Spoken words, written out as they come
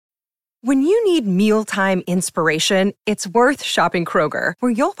When you need mealtime inspiration, it's worth shopping Kroger,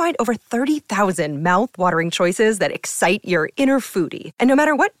 where you'll find over 30,000 mouth-watering choices that excite your inner foodie. And no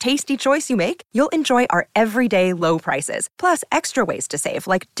matter what tasty choice you make, you'll enjoy our everyday low prices, plus extra ways to save,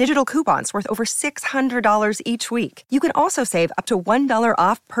 like digital coupons worth over $600 each week. You can also save up to $1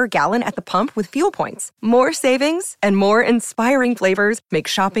 off per gallon at the pump with fuel points. More savings and more inspiring flavors make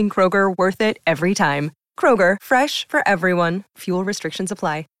shopping Kroger worth it every time. Kroger, fresh for everyone. Fuel restrictions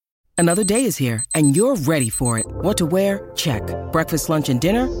apply. Another day is here, and you're ready for it. What to wear? Check. Breakfast, lunch, and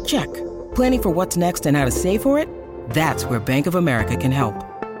dinner? Check. Planning for what's next and how to save for it? That's where Bank of America can help.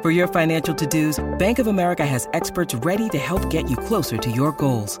 For your financial to-dos, Bank of America has experts ready to help get you closer to your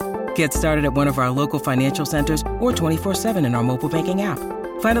goals. Get started at one of our local financial centers or 24/7 in our mobile banking app.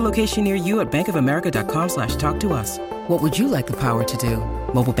 Find a location near you at bankofamerica.com/talktous. What would you like the power to do?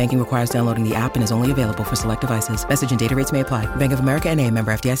 Mobile banking requires downloading the app and is only available for select devices. Message and data rates may apply. Bank of America N.A.,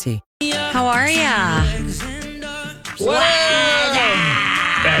 member FDIC. How are ya?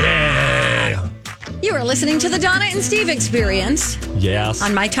 You are listening to the Donna and Steve Experience. Yes.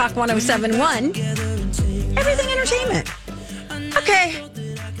 On My Talk 1071. Everything Entertainment. Okay.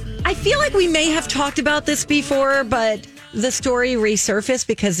 I feel like we may have talked about this before, but the story resurfaced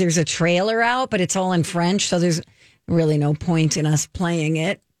because there's a trailer out, but it's all in French, so there's really no point in us playing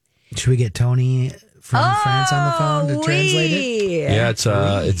it. Should we get Tony from France on the phone to translate it? Yeah, it's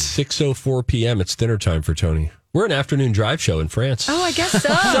 6:04 p.m. It's dinner time for Tony. We're an afternoon drive show in France. Oh, I guess so.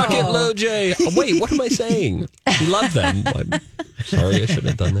 Suck it, Lo J. Oh, wait, what am I saying? We love them. I'm sorry, I shouldn't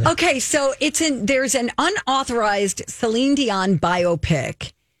have done that. Okay, so there's an unauthorized Celine Dion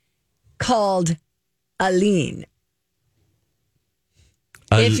biopic called Aline.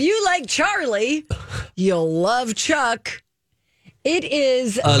 If you like Charlie, you'll love Chuck. It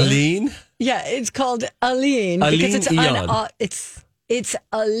is Aline. Yeah, it's called Aline because it's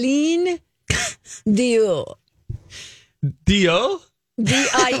Aline Dieu. Dio? Dieu.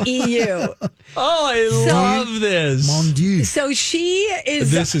 Oh, I love this. Mon Dieu. So she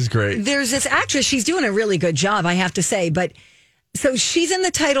is. This is great. There's this actress. She's doing a really good job, I have to say. But so she's in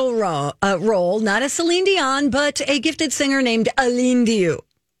the title role, not a Celine Dion, but a gifted singer named Aline Dieu,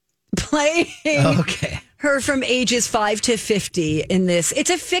 playing her from ages 5 to 50 in this. It's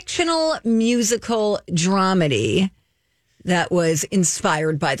a fictional musical dramedy that was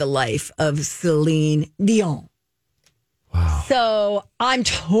inspired by the life of Celine Dion. Wow. So I'm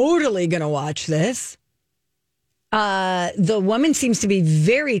totally going to watch this. The woman seems to be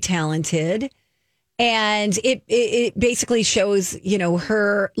very talented. And it basically shows,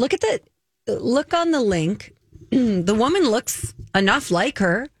 her. Look on the link. The woman looks enough like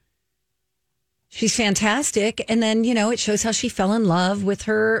her. She's fantastic. And then, it shows how she fell in love with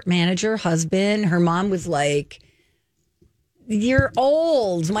her manager husband. Her mom was like, "You're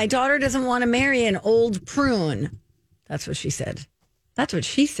old. My daughter doesn't want to marry an old prune." That's what she said. That's what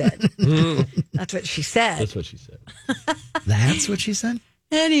she said. That's what she said. That's what she said. That's what she said?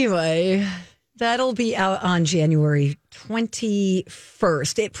 Anyway, that'll be out on January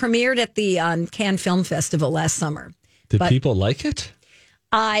 21st. It premiered at the Cannes Film Festival last summer. Did people like it?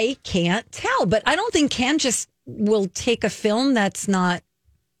 I can't tell, but I don't think Cannes just will take a film that's not...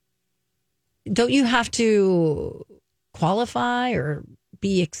 Don't you have to qualify or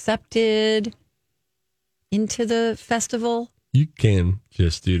be accepted into the festival? You can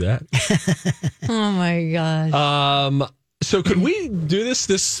just do that. Oh my gosh. So could we do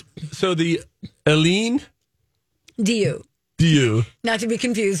this? So the Aline Dieu. Not to be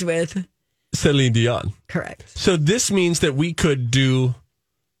confused with Celine Dion. Correct. So this means that we could do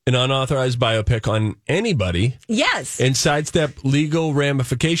an unauthorized biopic on anybody. Yes. And sidestep legal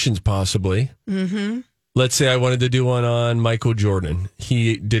ramifications, possibly. Mm-hmm. Let's say I wanted to do one on Michael Jordan.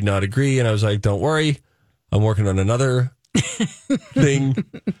 He did not agree, and I was like, don't worry. I'm working on another thing.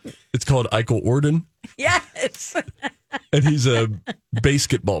 It's called Eichel Orden. Yes. And he's a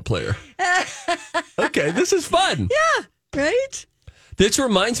basketball player. Okay, this is fun. Yeah, right? This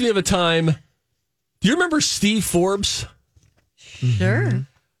reminds me of a time. Do you remember Steve Forbes? Sure. Mm-hmm.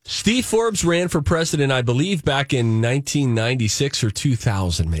 Steve Forbes ran for president, I believe, back in 1996 or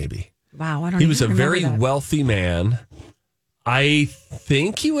 2000, maybe. Wow, I don't. He was a very that. wealthy man. I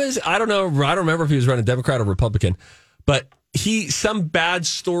think he was. I don't know. I don't remember if he was running Democrat or Republican, but some bad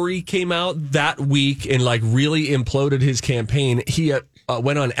story came out that week and really imploded his campaign. He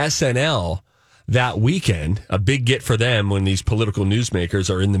went on SNL that weekend, a big get for them when these political newsmakers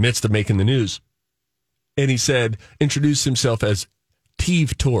are in the midst of making the news. And he introduced himself as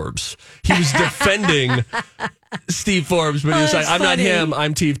Steve Torbs. He was defending Steve Forbes, but he was like, I'm not him,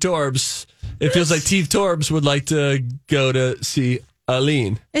 I'm Steve Torbs. It feels like Steve Torbs would like to go to see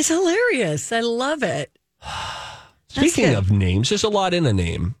Aline. It's hilarious. I love it. Speaking of names, there's a lot in a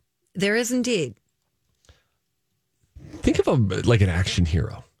name. There is indeed. Think of like an action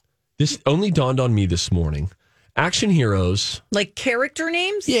hero. This only dawned on me this morning. Action heroes. Like character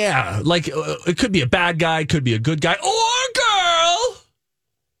names? Yeah. Like it could be a bad guy, could be a good guy, or girl.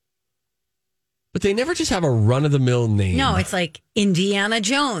 But they never just have a run-of-the-mill name. No, it's like Indiana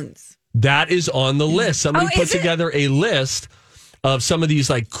Jones. That is on the list. Somebody put is it? together a list of some of these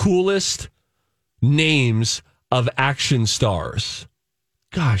like coolest names of action stars.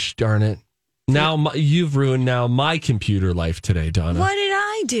 Gosh darn it. Now you've ruined my computer life today, Donna. What did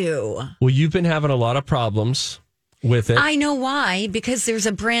I do? Well, you've been having a lot of problems with it. I know why, because there's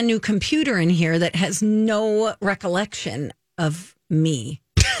a brand new computer in here that has no recollection of me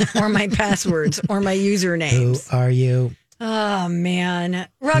or my passwords or my usernames. Who are you? Oh, man.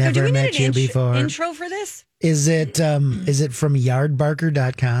 Rocco, Never do we met need you an before. intro for this? Is it from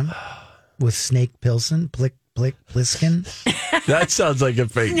yardbarker.com with Snake Pilsen? Plissken? That sounds like a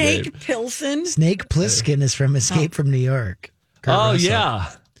fake name. Snake Pilsen? Snake Plissken is from Escape from New York. Kurt Oh, Russell.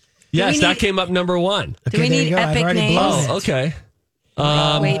 yeah. Yes, that came up number one. Do we there need you go. I've epic already names? blown it. Oh, okay.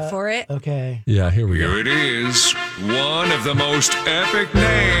 Wait for it. Okay. Yeah, here we go. Here it is, one of the most epic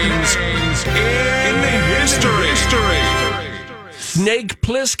names in the history. Snake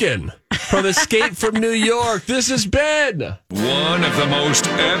Plissken from Escape from New York. This has been One of the most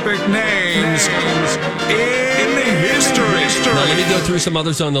epic names in the history. Now, let me go through some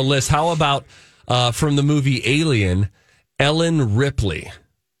others on the list. How about from the movie Alien, Ellen Ripley?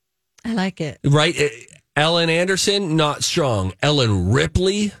 I like it. Right? Ellen Anderson, not strong. Ellen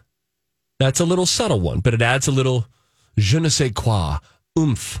Ripley, that's a little subtle one, but it adds a little je ne sais quoi,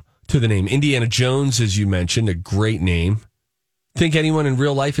 oomph to the name. Indiana Jones, as you mentioned, a great name. Think anyone in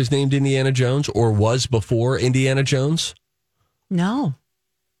real life is named Indiana Jones or was before Indiana Jones? No.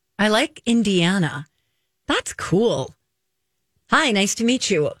 I like Indiana. That's cool. Hi, nice to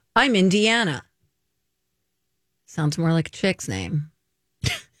meet you. I'm Indiana. Sounds more like a chick's name.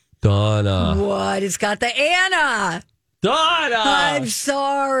 Donna. What? It's got the Anna. Donna! I'm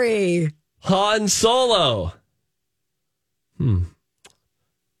sorry. Han Solo.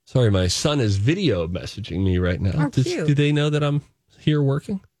 Sorry, my son is video messaging me right now. Oh, cute. Do they know that I'm here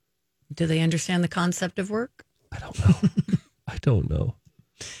working? Do they understand the concept of work? I don't know. I don't know.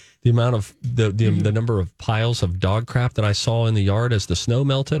 The amount of the number of piles of dog crap that I saw in the yard as the snow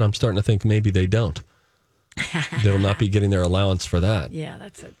melted, I'm starting to think maybe they don't. They'll not be getting their allowance for that. Yeah,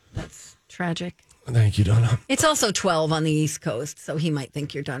 that's tragic. Thank you, Donna. It's also 12 on the East Coast, so he might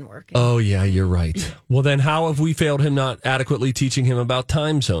think you're done working. Oh, yeah, you're right. Well, then how have we failed him not adequately teaching him about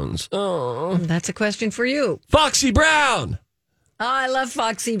time zones? Oh. That's a question for you. Foxy Brown! Oh, I love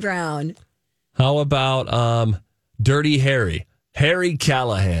Foxy Brown. How about Dirty Harry? Harry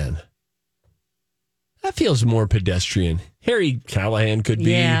Callahan. That feels more pedestrian. Harry Callahan could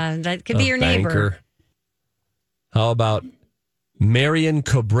be that could be your neighbor. banker. How about Marion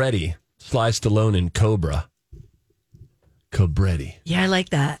Cobretti? Sly Stallone in Cobra. Cobretti. Yeah, I like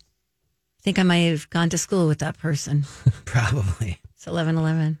that. I think I might have gone to school with that person. Probably. It's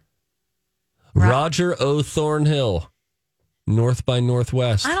 11:11. Roger O. Thornhill. North by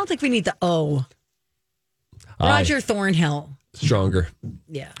Northwest. I don't think we need the O. Roger Thornhill. Stronger.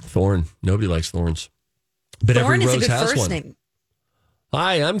 Yeah. Thorn. Nobody likes thorns. But Thorn every is a rose good has first one. name.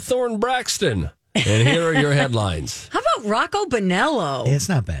 Hi, I'm Thorn Braxton. And here are your headlines. How about Rocco Bonello? It's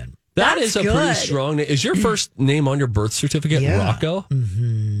not bad. That That's is a good. pretty strong name. Is your first name on your birth certificate Yeah. Rocco?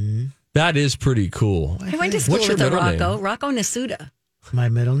 Mm-hmm. That is pretty cool. I went to school What's your with a middle Rocco. name? Rocco Nasuda. My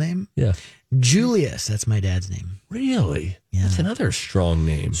middle name? Yeah. Julius. That's my dad's name. Really? Yeah. That's another strong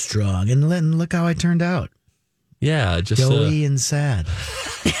name. Strong. And look how I turned out. Yeah, just Doughy and sad.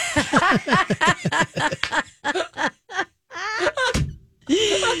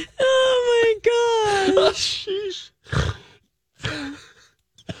 Oh my god.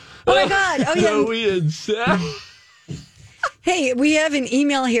 Oh my god. Oh yeah. Joey and Seth. Hey, we have an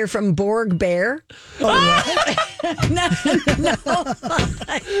email here from Borg Bear. Oh, no.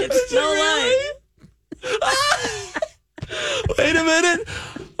 It's no lie. Wait a minute.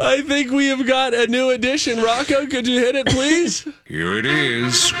 I think we have got a new addition. Rocco, could you hit it, please? Here it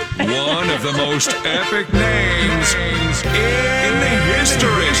is, one of the most epic names in the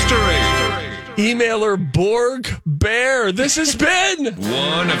history. Emailer Borg Bear. This has been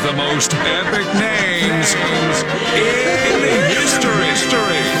One of the most epic names in the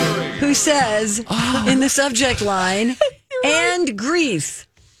history. Who says in the subject line, and Greece.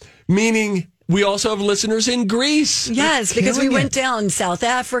 meaning we also have listeners in Greece. Yes, because we went down South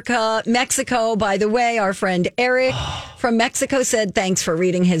Africa, Mexico. By the way, our friend Eric from Mexico said, thanks for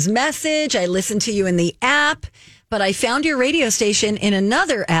reading his message. I listened to you in the app, but I found your radio station in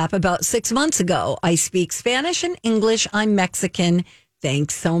another app about 6 months ago. I speak Spanish and English. I'm Mexican.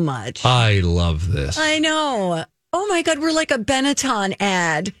 Thanks so much. I love this. I know. Oh my God, we're like a Benetton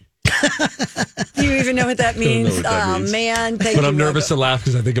ad. Do you even know what that means? Means. Man, thank but you. I'm nervous to laugh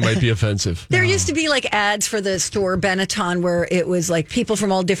because I think it might be offensive. There used to be like ads for the store Benetton where it was like people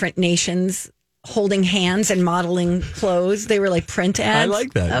from all different nations holding hands and modeling clothes. They were like print ads. I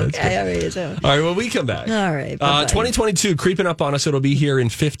like that. Okay, all right. So. All right, well, we come back. All right. 2022 creeping up on us. It'll be here in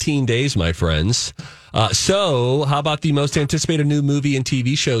 15 days, my friends. So how about the most anticipated new movie and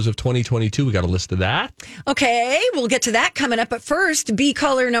TV shows of 2022? We got a list of that. Okay, we'll get to that coming up. But first, be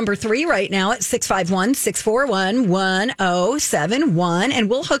caller number 3 right now at 651-641-1071. And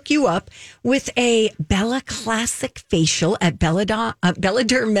we'll hook you up with a Bella Classic facial at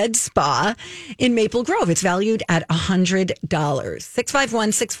Bellader Med Spa in Maple Grove. It's valued at $100.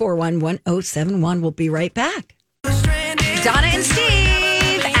 651-641-1071. We'll be right back. Donna and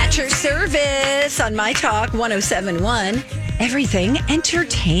Steve at your service on My Talk 1071. Everything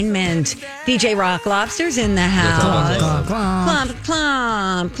entertainment. DJ Rock Lobster's in the house. Clump,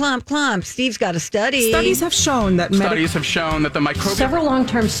 clump, clump, clump. Steve's got a study. Studies have shown that the microbial... Several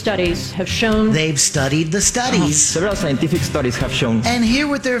long-term studies have shown... They've studied the studies. Several scientific studies have shown... And here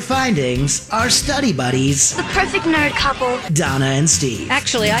with their findings are study buddies. The perfect nerd couple. Donna and Steve.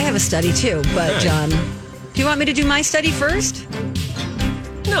 Actually, I have a study too, but do you want me to do my study first?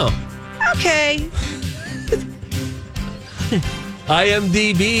 No. Okay.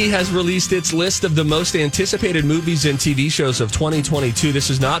 IMDb has released its list of the most anticipated movies and TV shows of 2022. This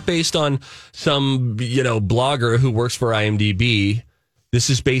is not based on some, blogger who works for IMDb. This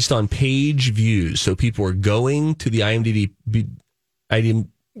is based on page views. So people are going to the IMDb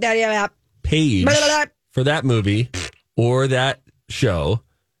page for that movie or that show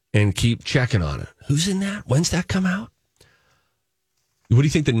and keep checking on it. Who's in that? When's that come out? What do you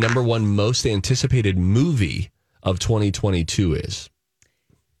think the number one most anticipated movie of 2022 is?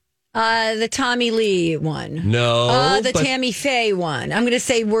 The Tommy Lee one. No. The Tammy Faye one. I'm going to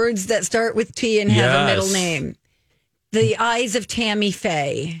say words that start with T and have a middle name. The Eyes of Tammy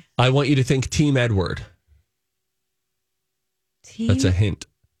Faye. I want you to think Team Edward. That's a hint.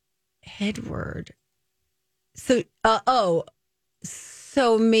 Edward. So,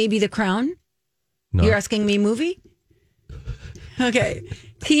 so maybe The Crown? No. You're asking me movie? Okay.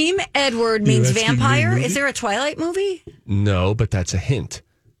 Team Edward means vampire. Is there a Twilight movie? No, but that's a hint.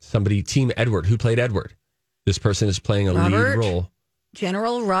 Team Edward. Who played Edward? This person is playing a lead role.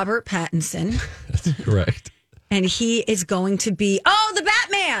 General Robert Pattinson. That's correct. And he is going to be, the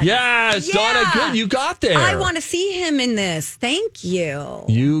Batman. Yes, yeah. Donna, good. You got there. I want to see him in this. Thank you.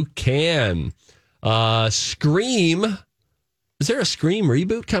 You can. Scream. Is there a Scream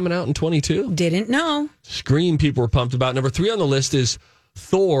reboot coming out in 22? Didn't know. Scream people were pumped about. Number 3 on the list is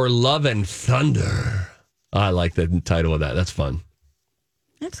Thor, Love and Thunder. I like the title of that. That's fun.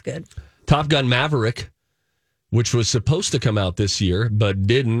 That's good. Top Gun Maverick, which was supposed to come out this year, but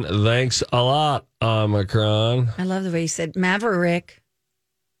didn't. Thanks a lot, Omicron. I love the way you said Maverick.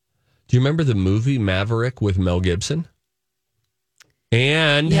 Do you remember the movie Maverick with Mel Gibson?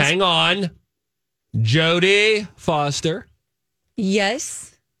 And hang on, Jodie Foster.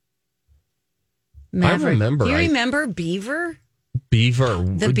 Yes. Maverick. I remember. Do you remember Beaver? Beaver,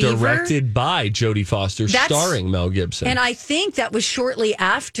 Beaver? directed by Jodie Foster, starring Mel Gibson. And I think that was shortly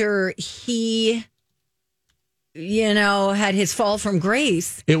after he, had his fall from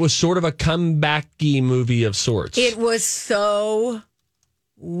grace. It was sort of a comeback-y movie of sorts. It was so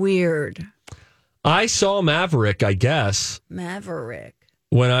weird. I saw Maverick, I guess. Maverick.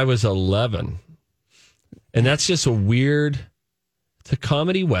 When I was 11. And that's just it's a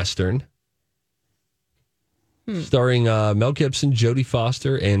comedy Western. Starring Mel Gibson, Jodie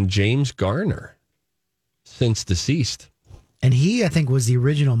Foster, and James Garner, since deceased. And he, I think, was the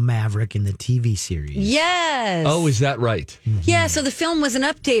original Maverick in the TV series. Yes. Oh, is that right? Mm-hmm. Yeah, so the film was an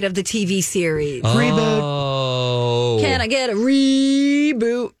update of the TV series. Reboot. Oh. Can I get a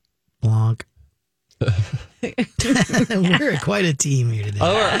reboot? Blanc. We're quite a team here today.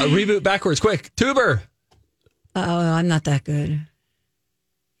 Oh, a reboot backwards, quick. Tuber. Oh, I'm not that good.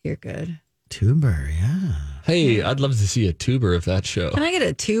 You're good. Tuber, yeah. Hey, I'd love to see a tuber of that show. Can I get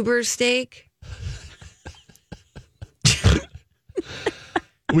a tuber steak?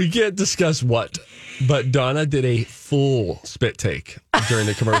 We can't discuss what, but Donna did a full spit take during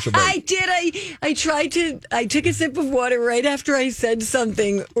the commercial break. I did. I took a sip of water right after I said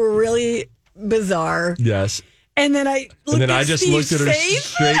something really bizarre. Yes. And then I just looked at her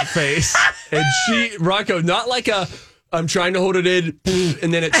straight face. And Rocco, not like I'm trying to hold it in,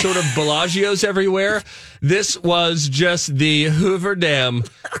 and then it's sort of Bellagio's everywhere. This was just the Hoover Dam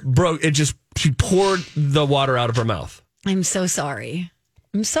broke. She poured the water out of her mouth. I'm so sorry.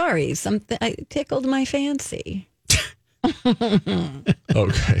 I'm sorry. Something I tickled my fancy.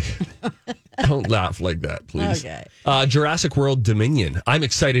 Okay. Don't laugh like that, please. Okay. Jurassic World Dominion. I'm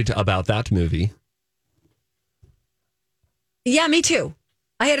excited about that movie. Yeah, me too.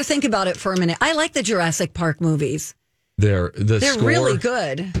 I had to think about it for a minute. I like the Jurassic Park movies. They're really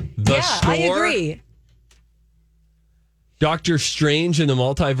good. I agree. Doctor Strange in the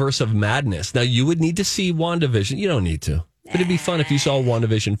Multiverse of Madness. Now, you would need to see WandaVision. You don't need to. But it'd be fun if you saw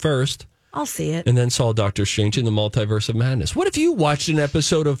WandaVision first. I'll see it. And then saw Doctor Strange in the Multiverse of Madness. What if you watched an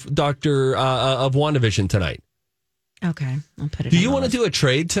episode of of WandaVision tonight? Okay, I'll put it. Do you want to do a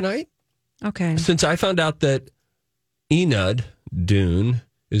trade tonight? Okay. Since I found out that Enid Dune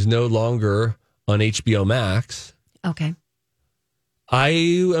is no longer on HBO Max. Okay. I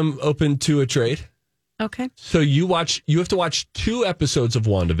am open to a trade. Okay. So you have to watch 2 episodes of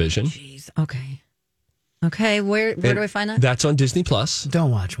WandaVision. Jeez. Okay. Okay. Where do I find that? That's on Disney Plus.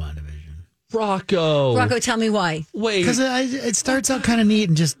 Don't watch WandaVision. Rocco, tell me why. Wait. Because it starts out kind of neat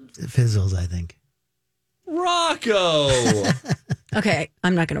and just fizzles, I think. Rocco. Okay.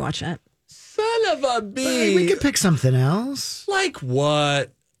 I'm not going to watch that. Son of a bee. We could pick something else. Like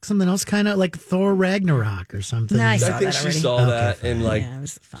what? Something else kind of like Thor Ragnarok or something. Nah, I think that she already. saw that fine. and like. Yeah, it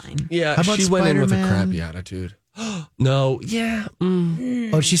was fine. Yeah, How about she went in with a Spider-Man? crappy attitude. No, yeah.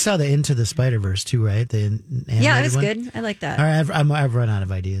 Oh, she saw the Into the Spider-Verse too, right? The Yeah, it was one? good. I like that. All right, I've run out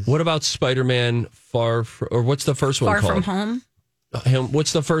of ideas. What about Spider-Man or what's the first one Far called? From Home?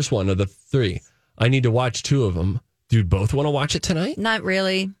 What's the first one of the 3? I need to watch 2 of them. Do you both want to watch it tonight? Not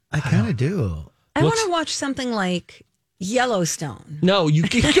really. I kind of do. I want to watch something like Yellowstone. No, you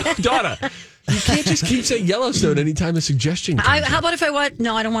can't, Donna. You can't just keep saying Yellowstone anytime a suggestion comes How about if I watch?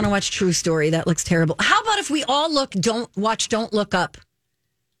 No, I don't want to watch True Story. That looks terrible. How about if we all Don't Look Up?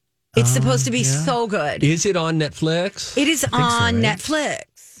 It's supposed to be so good. Is it on Netflix? It is on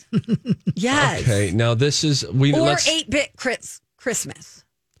Netflix. Yes. Okay, now this is... Or 8-Bit Christmas.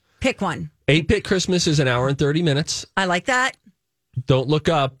 Pick one. 8-Bit Christmas is 1 hour and 30 minutes. I like that. Don't Look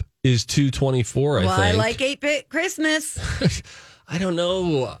Up is 2:24, I think. I like 8-Bit Christmas. I don't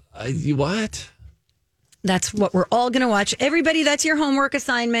know. What? That's what we're all going to watch. Everybody, that's your homework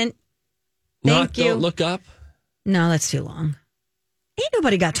assignment. Thank you. Don't Look Up? No, that's too long. Ain't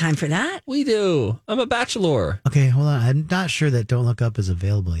nobody got time for that. We do. I'm a bachelor. Okay, hold on. I'm not sure that Don't Look Up is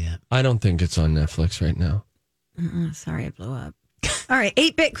available yet. I don't think it's on Netflix right now. Sorry, I blew up. All right,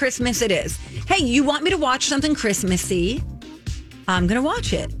 8-Bit Christmas it is. Hey, you want me to watch something Christmassy? I'm going to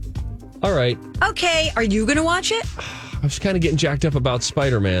watch it. All right. Okay, are you going to watch it? I was kind of getting jacked up about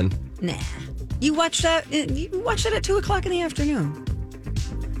Spider-Man. Nah. You watched that at 2 o'clock in the afternoon.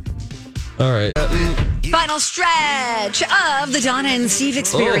 All right. Final stretch of the Donna and Steve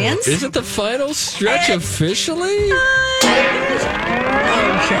experience. Oh, is it the final stretch officially?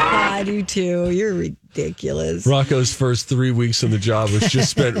 Oh, God, you too. You're ridiculous. Rocco's first 3 weeks on the job was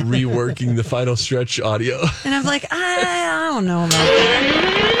just spent reworking the final stretch audio. And I'm like, I don't know about that.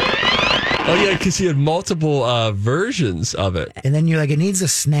 Oh, yeah, because he had multiple versions of it. And then you're like, it needs a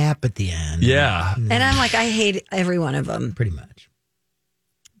snap at the end. Yeah. And I'm like, I hate every one of them. Pretty much.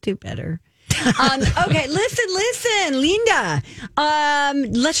 Do better. Okay, listen, Linda.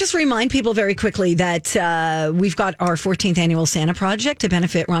 Let's just remind people very quickly that we've got our 14th annual Santa Project to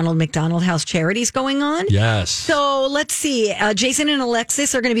benefit Ronald McDonald House Charities going on. Yes. So let's see. Jason and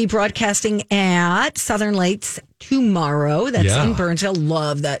Alexis are going to be broadcasting at Southern Lights tomorrow. That's in Burnsville.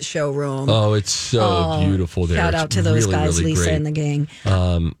 Love that showroom. Oh, it's so beautiful there. Shout out to those really, guys, really Lisa great. and the gang.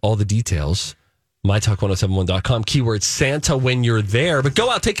 All the details. MyTalk1071.com, keyword Santa when you're there. But go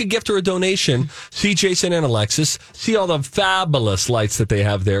out, take a gift or a donation, see Jason and Alexis, see all the fabulous lights that they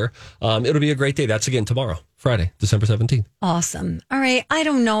have there. It'll be a great day. That's again tomorrow, Friday, December 17th. Awesome. All right. I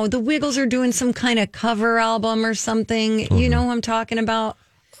don't know. The Wiggles are doing some kind of cover album or something. Mm-hmm. You know who I'm talking about?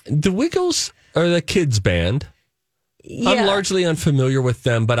 The Wiggles are the kids' band. Yeah. I'm largely unfamiliar with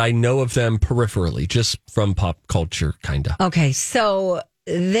them, but I know of them peripherally, just from pop culture, kind of. Okay. So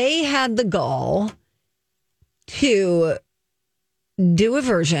they had the gall to do a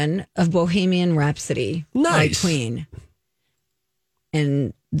version of Bohemian Rhapsody by Queen.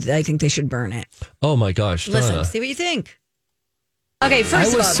 And I think they should burn it. Oh, my gosh. Listen, see what you think. Okay, first I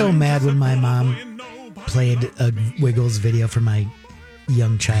of all. was so mad when my mom played a Wiggles video for my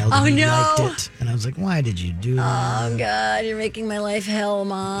young child. Oh, and he no. liked it. And I was like, why did you do that? Oh, God, you're making my life hell,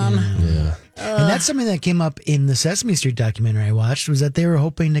 Mom. Yeah. And that's something that came up in the Sesame Street documentary I watched, was that they were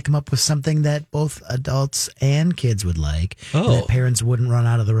hoping to come up with something that both adults and kids would like. Oh. And that parents wouldn't run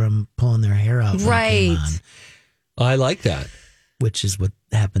out of the room pulling their hair out. when it came Right. on, I like that. which is what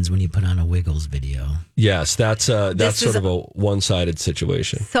happens when you put on a Wiggles video. Yes, that's This sort is of a one-sided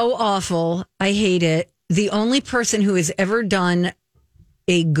situation. So awful. I hate it. The only person who has ever done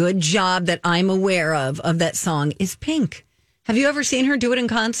a good job that I'm aware of that song is Pink. Have you ever seen her do it in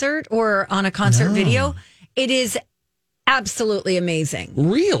concert or on a concert video? It is absolutely amazing.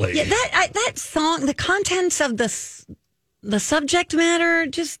 Really? Yeah, that song, the contents of the subject matter,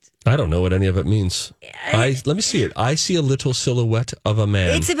 just I don't know what any of it means. Let me see it. I see a little silhouette of a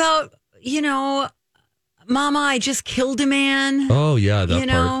man. it's about, Mama, I just killed a man. Oh yeah, that you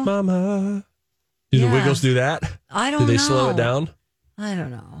know? part. Mama. Do the Yeah. Wiggles do that? I don't know. Do they slow it down? I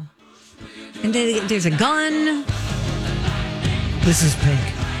don't know. And then there's a gun. This is Pink.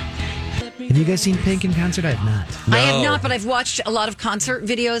 Have you guys seen Pink in concert? I have not. I have not, but I've watched a lot of concert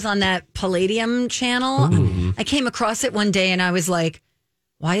videos on that Palladium channel. I came across it one day and I was like,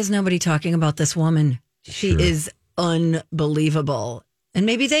 why is nobody talking about this woman? She is unbelievable. And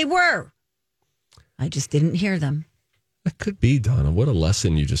maybe they were. I just didn't hear them. That could be, Donna. What a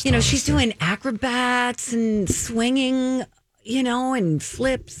lesson you just taught us She's there. doing acrobats and swinging, and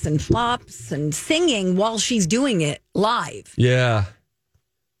flips and flops and singing while she's doing it live. Yeah.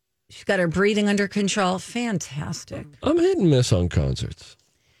 She's got her breathing under control. Fantastic. I'm hit and miss on concerts.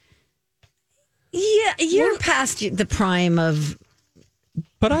 Yeah, you're past the prime of...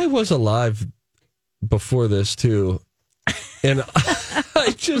 But I was alive before this, too. And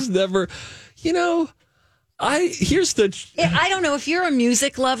I just never, here's the... I don't know, if you're a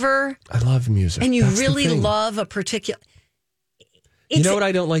music lover... I love music. And you That's the really thing. love a particular... You know what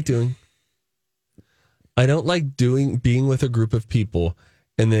I don't like doing? I don't like being with a group of people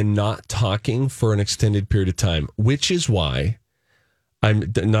and then not talking for an extended period of time, which is why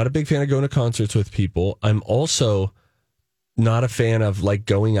I'm not a big fan of going to concerts with people. I'm also not a fan of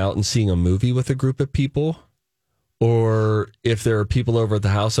going out and seeing a movie with a group of people. Or if there are people over at the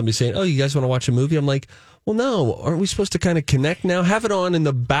house, somebody saying, oh, you guys want to watch a movie? I'm like, well, no, aren't we supposed to kind of connect now? Have it on in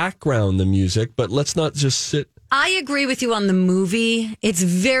the background, the music, but let's not just sit. I agree with you on the movie. It's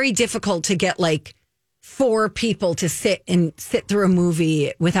very difficult to get 4 people to sit through a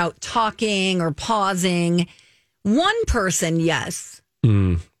movie without talking or pausing. One person, yes.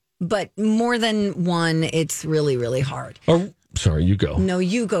 But more than one, it's really, really hard. Oh, sorry, you go. No,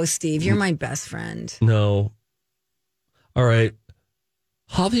 you go, Steve. You're my best friend. No. All right.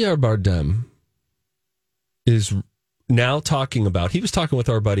 Javier Bardem is now talking about, he was talking with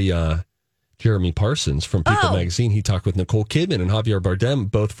our buddy Jeremy Parsons from People Magazine. He talked with Nicole Kidman and Javier Bardem,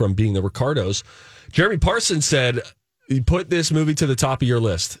 both from Being the Ricardos. Jeremy Parsons said, put this movie to the top of your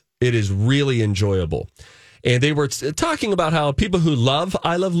list. It is really enjoyable. And they were talking about how people who love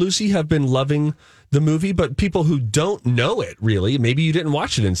I Love Lucy have been loving the movie, but people who don't know it really, maybe you didn't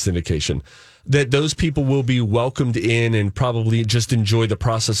watch it in syndication, that those people will be welcomed in and probably just enjoy the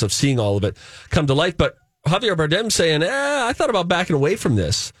process of seeing all of it come to life. But Javier Bardem saying, I thought about backing away from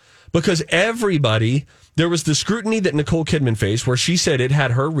this because there was the scrutiny that Nicole Kidman faced where she said it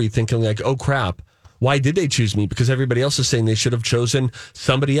had her rethinking oh crap, why did they choose me? Because everybody else is saying they should have chosen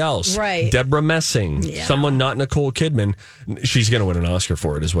somebody else. Right. Deborah Messing, Yeah. someone not Nicole Kidman. She's going to win an Oscar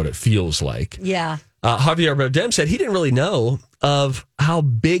for it is what it feels like. Yeah. Javier Bardem said he didn't really know of how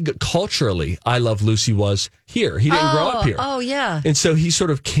big culturally I Love Lucy was here. He didn't grow up here. Oh, yeah. And so he sort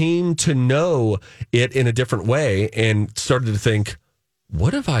of came to know it in a different way and started to think,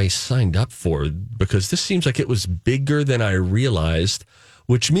 what have I signed up for? Because this seems like it was bigger than I realized,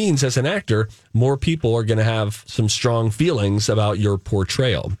 which means as an actor, more people are going to have some strong feelings about your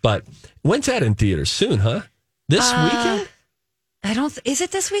portrayal. But when's that in theaters? Soon, huh? This weekend? Is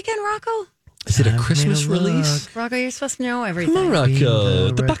it this weekend, Rocco? Is it a Christmas release? Rocco, you're supposed to know everything. Come on, Rocco.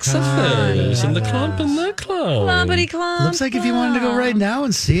 The The box office and the clump and the clown. Clumpity clump. Looks like if you wanted to go right now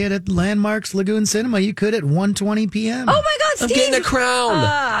and see it at Landmarks Lagoon Cinema, you could at 1:20 p.m. Oh, my God, I'm Steve. getting a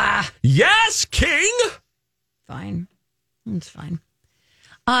crown. Yes, King. Fine. It's fine.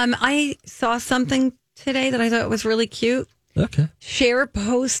 I saw something today that I thought was really cute. Okay. Cher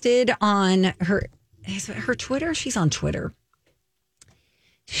posted on her Twitter. She's on Twitter.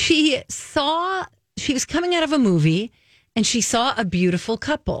 She was coming out of a movie and she saw a beautiful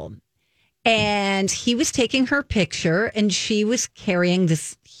couple and he was taking her picture and she was carrying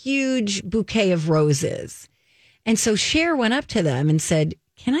this huge bouquet of roses. And so Cher went up to them and said,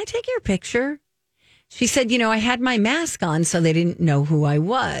 "Can I take your picture?" She said, I had my mask on, so they didn't know who I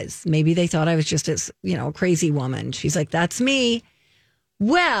was. Maybe they thought I was just a crazy woman. She's like, that's me.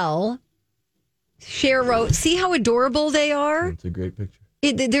 Well, Cher wrote, see how adorable they are? It's a great picture.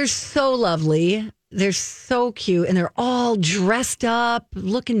 They're so lovely. They're so cute. And they're all dressed up,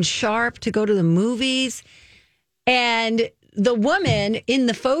 looking sharp to go to the movies. And the woman in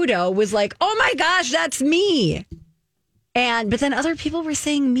the photo was like, oh my gosh, that's me. But then other people were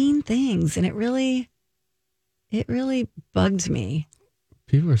saying mean things. And it really bugged me.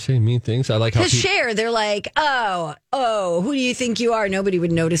 People are saying mean things. I like how because Cher, they're like, oh, who do you think you are? Nobody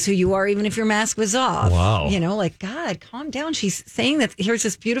would notice who you are, even if your mask was off. Wow. God, calm down. She's saying that here's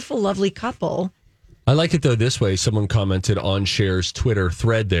this beautiful, lovely couple. I like it, though, this way. Someone commented on Cher's Twitter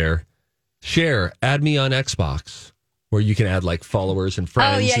thread there. Cher, add me on Xbox, where you can add like followers and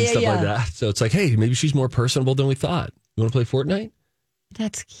friends and stuff like that. So it's like, hey, maybe she's more personable than we thought. You want to play Fortnite?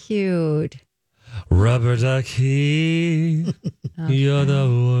 That's cute. Rubber ducky, you're the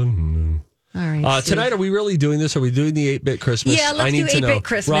one. All right. Tonight, are we really doing this? Are we doing the 8-Bit Christmas? Yeah, let's do 8-Bit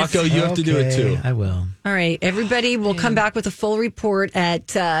Christmas. Rocco, you have to do it too. I will. All right, everybody, we'll come back with a full report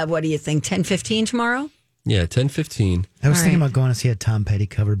at, what do you think, 10:15 tomorrow? Yeah, 10:15. I was thinking about going to see a Tom Petty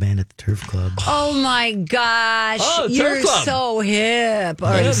cover band at the Turf Club. Oh my gosh. You're so hip. All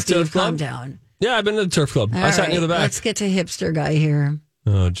right, Steve, calm down. Yeah, I've been to the Turf Club. I sat near the back. Let's get to hipster guy here.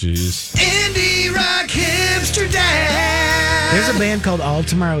 Oh, jeez. Indie rock hipster dad. There's a band called All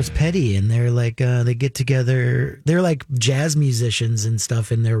Tomorrow's Petty, and they're like, they get together. They're like jazz musicians and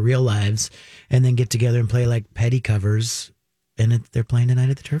stuff in their real lives, and then get together and play like Petty covers. And they're playing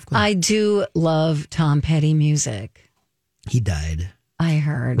tonight at the Turf Club. I do love Tom Petty music. He died. I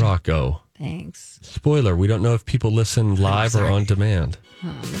heard. Rocco. Thanks. Spoiler, we don't know if people listen live or on demand.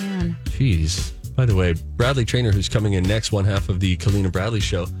 Oh, man. Jeez. By the way, Bradley Traynor, who's coming in next, one half of the Colleen and Bradley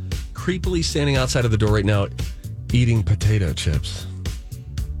show, creepily standing outside of the door right now, eating potato chips.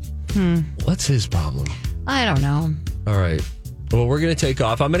 What's his problem? I don't know. All right. Well, we're going to take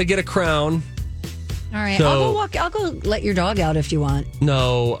off. I'm going to get a crown. All right. So, I'll go let your dog out if you want.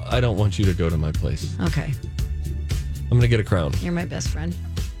 No, I don't want you to go to my place. Okay. I'm going to get a crown. You're my best friend.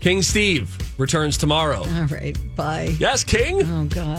 King Steve returns tomorrow. All right. Bye. Yes, King. Oh, God.